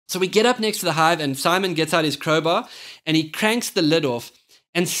So we get up next to the hive, and Simon gets out his crowbar and he cranks the lid off,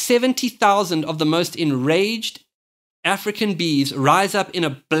 and 70,000 of the most enraged African bees rise up in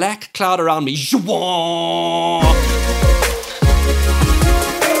a black cloud around me.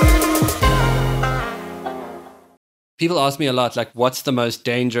 People ask me a lot, like, what's the most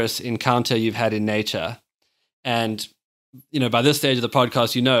dangerous encounter you've had in nature? And, you know, by this stage of the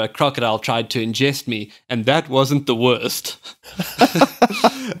podcast, you know, a crocodile tried to ingest me, and that wasn't the worst.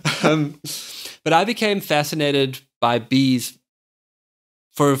 But I became fascinated by bees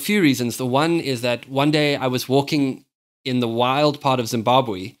for a few reasons. The one is that one day I was walking in the wild part of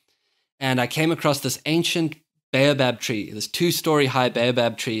Zimbabwe, and I came across this ancient baobab tree, this 2-story high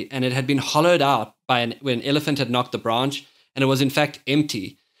baobab tree, and it had been hollowed out when an elephant had knocked the branch, and it was in fact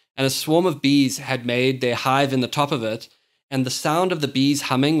empty. And a swarm of bees had made their hive in the top of it, and the sound of the bees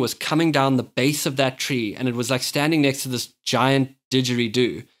humming was coming down the base of that tree, and it was like standing next to this giant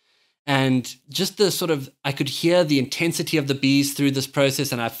didgeridoo. And just the sort of, I could hear the intensity of the bees through this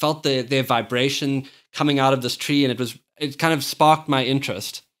process, and I felt their vibration coming out of this tree, and it kind of sparked my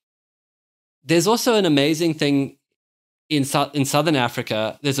interest. There's also an amazing thing in Southern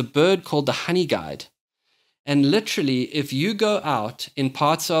Africa. There's a bird called the honey guide. And literally, if you go out in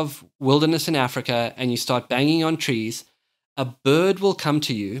parts of wilderness in Africa and you start banging on trees, a bird will come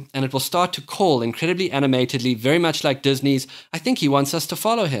to you and it will start to call incredibly animatedly, very much like Disney's, I think he wants us to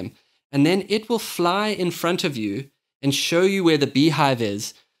follow him. And then it will fly in front of you and show you where the beehive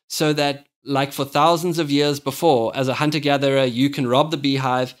is, so that, like for thousands of years before, as a hunter-gatherer, you can rob the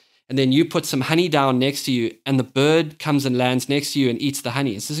beehive, and then you put some honey down next to you, and the bird comes and lands next to you and eats the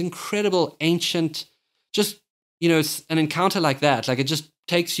honey. It's this incredible, ancient, just, you know, it's an encounter like that. Like, it just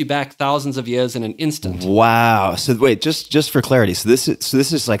takes you back thousands of years in an instant. Wow. So wait, just for clarity. So this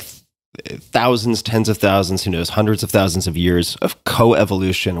is like thousands, tens of thousands, who knows, hundreds of thousands of years of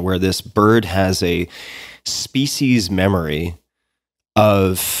coevolution, where this bird has a species memory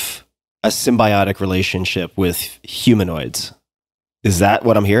of a symbiotic relationship with humanoids. Is that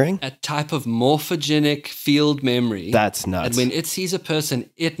what I'm hearing? A type of morphogenic field memory. That's nuts. And when it sees a person,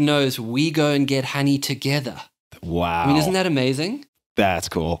 it knows we go and get honey together. Wow. I mean, isn't that amazing? That's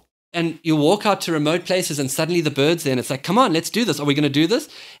cool. And you walk out to remote places and suddenly the bird's there and it's like, come on, let's do this. Are we going to do this?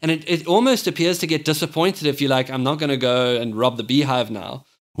 And it almost appears to get disappointed if you're like, I'm not going to go and rob the beehive now.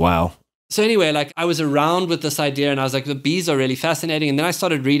 Wow. So anyway, like, I was around with this idea and I was like, the bees are really fascinating. And then I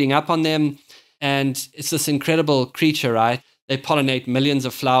started reading up on them, and it's this incredible creature, right? They pollinate millions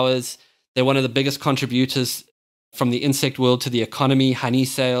of flowers. They're one of the biggest contributors from the insect world to the economy, honey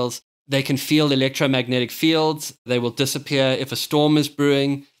sales. They can feel electromagnetic fields. They will disappear if a storm is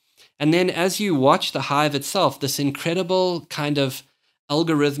brewing. And then as you watch the hive itself, this incredible kind of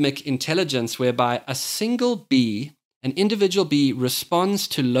algorithmic intelligence whereby a single bee, an individual bee, responds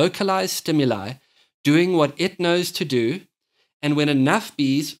to localized stimuli, doing what it knows to do. And when enough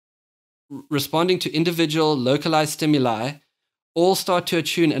bees responding to individual localized stimuli all start to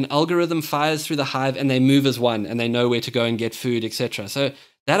attune, an algorithm fires through the hive and they move as one and they know where to go and get food, etc. So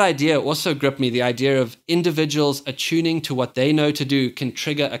that idea also gripped me, the idea of individuals attuning to what they know to do can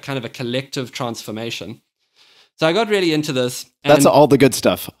trigger a kind of a collective transformation. So I got really into this. That's all the good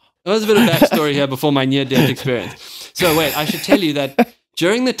stuff. There's a bit of backstory here before my near-death experience. So wait, I should tell you that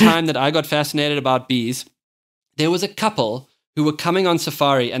during the time that I got fascinated about bees, there was a couple who were coming on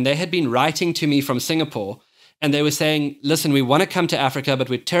safari and they had been writing to me from Singapore. And they were saying, listen, we want to come to Africa, but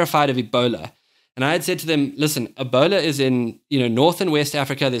we're terrified of Ebola. And I had said to them, listen, Ebola is in, North and West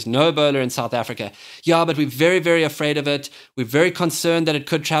Africa. There's no Ebola in South Africa. Yeah, but we're very, very afraid of it. We're very concerned that it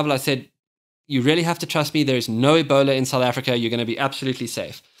could travel. I said, you really have to trust me. There is no Ebola in South Africa. You're going to be absolutely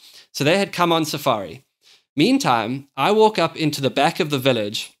safe. So they had come on safari. Meantime, I walk up into the back of the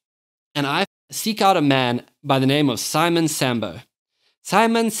village and I seek out a man by the name of Simon Sambo.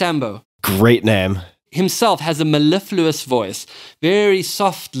 Simon Sambo. Great name. Himself has a mellifluous voice, very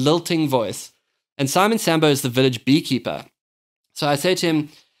soft, lilting voice. And Simon Sambo is the village beekeeper. So I say to him,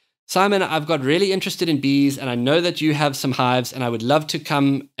 Simon, I've got really interested in bees and I know that you have some hives and I would love to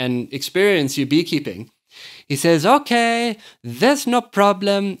come and experience your beekeeping. He says, okay, there's no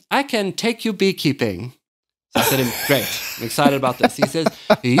problem. I can take you beekeeping. So I said to him, great, I'm excited about this. He says,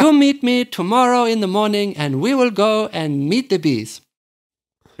 you meet me tomorrow in the morning and we will go and meet the bees.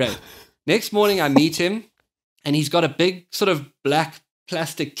 Great. Next morning, I meet him, and he's got a big sort of black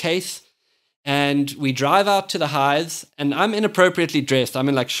plastic case, and we drive out to the hives, and I'm inappropriately dressed. I'm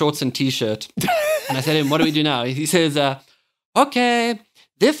in like shorts and T-shirt. And I said to him, what do we do now? He says, okay,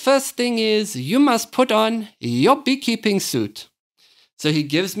 the first thing is you must put on your beekeeping suit. So he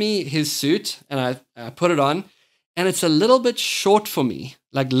gives me his suit, and I put it on, and it's a little bit short for me.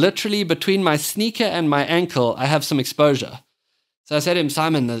 Like literally between my sneaker and my ankle, I have some exposure. So I said to him,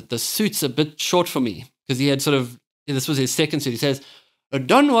 Simon, the suit's a bit short for me, because he had this was his second suit. He says,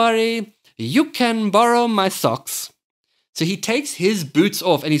 don't worry, you can borrow my socks. So he takes his boots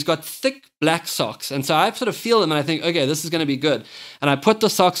off, and he's got thick black socks. And so I sort of feel them, and I think, okay, this is going to be good. And I put the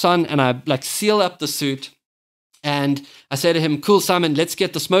socks on, and I like seal up the suit. And I say to him, cool, Simon, let's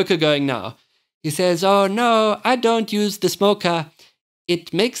get the smoker going now. He says, oh, no, I don't use the smoker.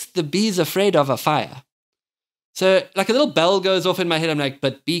 It makes the bees afraid of a fire. So like a little bell goes off in my head. I'm like,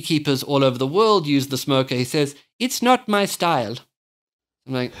 but beekeepers all over the world use the smoker. He says, it's not my style.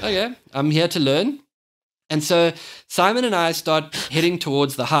 I'm like, okay, I'm here to learn. And so Simon and I start heading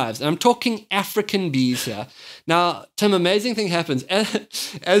towards the hives. And I'm talking African bees here. Now, Tim, amazing thing happens.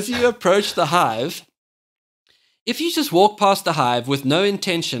 As you approach the hive, if you just walk past the hive with no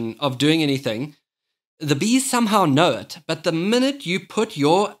intention of doing anything, the bees somehow know it. But the minute you put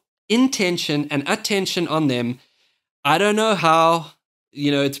your intention and attention on them, I don't know how,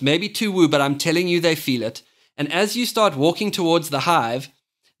 it's maybe too woo, but I'm telling you they feel it. And as you start walking towards the hive,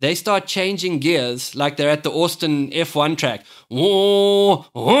 they start changing gears like they're at the Austin F1 track. Whoa,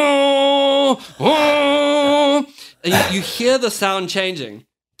 whoa, whoa. And you hear the sound changing.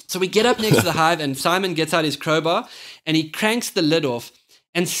 So we get up next to the hive, and Simon gets out his crowbar and he cranks the lid off,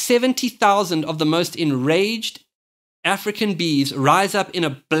 and 70,000 of the most enraged African bees rise up in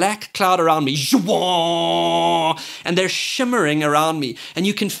a black cloud around me. And they're shimmering around me. And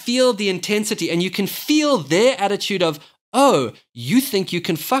you can feel the intensity, and you can feel their attitude of, oh, you think you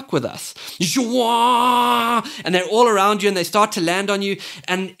can fuck with us. And they're all around you, and they start to land on you.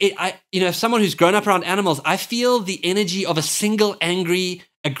 And as someone who's grown up around animals, I feel the energy of a single angry,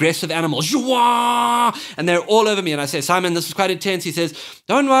 aggressive animal. And they're all over me. And I say, Simon, this is quite intense. He says,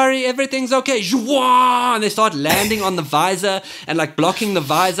 don't worry, everything's okay. And they start landing on the visor and like blocking the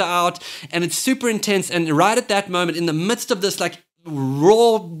visor out. And it's super intense. And right at that moment, in the midst of this like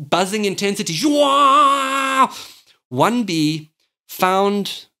raw buzzing intensity, one bee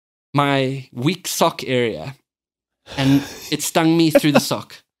found my weak sock area, and it stung me through the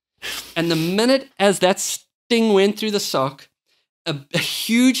sock. And the minute as that sting went through the sock, a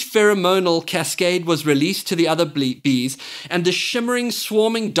huge pheromonal cascade was released to the other bees, and the shimmering,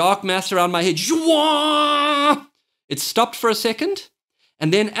 swarming dark mass around my head, it stopped for a second,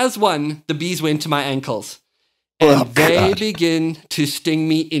 and then as one, the bees went to my ankles. And they begin to sting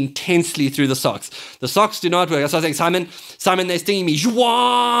me intensely through the socks. The socks do not work. I start saying, Simon, they're stinging me.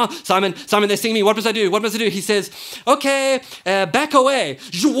 Simon, they're stinging me. What must I do? He says, okay, back away.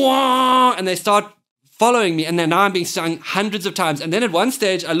 And they start following me. And then now I'm being stung hundreds of times. And then at one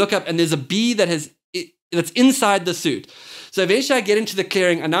stage, I look up and there's a bee that's inside the suit. So eventually I get into the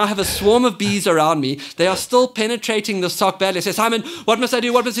clearing. I now have a swarm of bees around me. They are still penetrating the sock badly. I say, Simon, what must I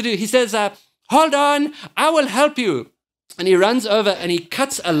do? He says, hold on, I will help you. And he runs over and he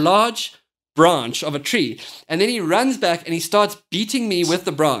cuts a large branch of a tree. And then he runs back and he starts beating me with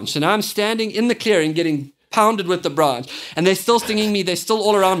the branch. So now I'm standing in the clearing getting pounded with the branch. And they're still stinging me. They're still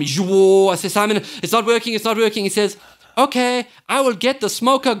all around me. I say, Simon, it's not working. He says, okay, I will get the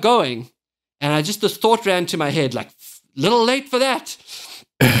smoker going. And this thought ran to my head, like, little late for that.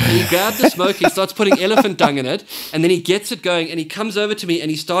 And he grabbed the smoke, he starts putting elephant dung in it, and then he gets it going, and he comes over to me, and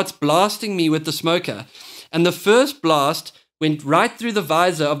he starts blasting me with the smoker. And the first blast went right through the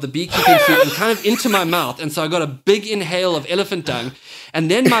visor of the beekeeping suit and kind of into my mouth, and so I got a big inhale of elephant dung. And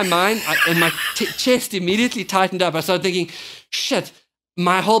then my mind and my chest immediately tightened up. I started thinking, shit,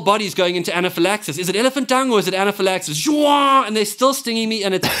 my whole body's going into anaphylaxis. Is it elephant dung or is it anaphylaxis? And they're still stinging me,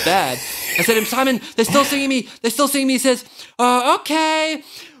 and it's bad. I said to him, Simon, they're still stinging me. He says, okay,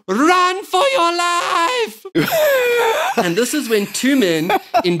 run for your life. And this is when two men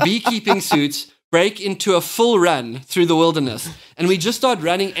in beekeeping suits break into a full run through the wilderness. And we just start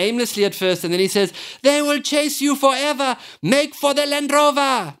running aimlessly at first. And then he says, they will chase you forever. Make for the Land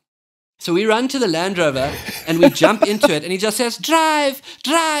Rover. So we run to the Land Rover and we jump into it, and he just says, drive,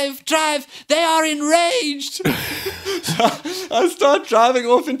 drive, drive. They are enraged. So I start driving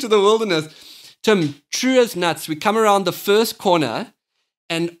off into the wilderness. Tim, true as nuts, we come around the first corner,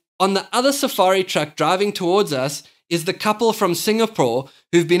 and on the other safari truck driving towards us is the couple from Singapore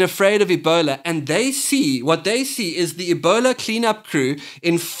who've been afraid of Ebola. And what they see is the Ebola cleanup crew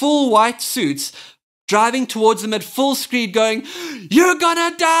in full white suits driving towards them at full speed going, you're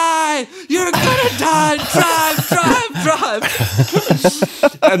gonna die, drive.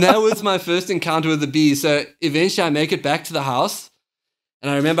 And that was my first encounter with the bees. So eventually I make it back to the house. And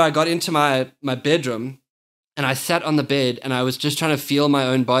I remember I got into my bedroom and I sat on the bed and I was just trying to feel my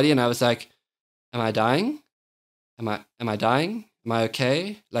own body. And I was like, am I dying? Am I dying? Am I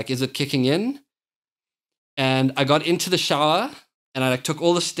okay? Like, is it kicking in? And I got into the shower and I like took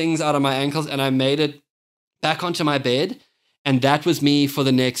all the stings out of my ankles and I made it back onto my bed. And that was me for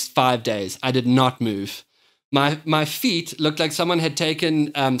the next 5 days. I did not move. My feet looked like someone had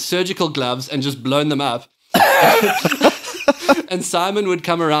taken surgical gloves and just blown them up. And Simon would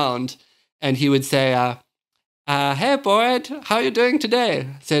come around and he would say, hey, Boyd, how are you doing today?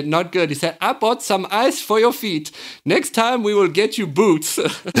 I said, not good. He said, I bought some ice for your feet. Next time we will get you boots.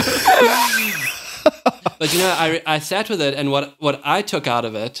 But, I sat with it, and what I took out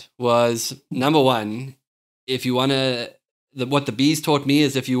of it was, number one, if you want to, what the bees taught me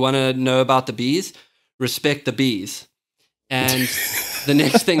is if you want to know about the bees, respect the bees. And the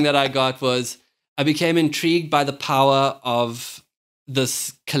next thing that I got was I became intrigued by the power of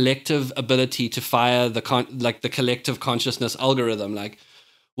this collective ability to fire the collective consciousness algorithm. Like,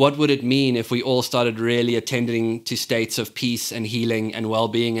 what would it mean if we all started really attending to states of peace and healing and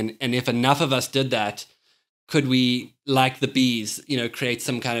well-being? And if enough of us did that, could we, like the bees, create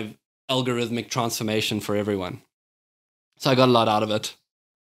some kind of algorithmic transformation for everyone? So I got a lot out of it.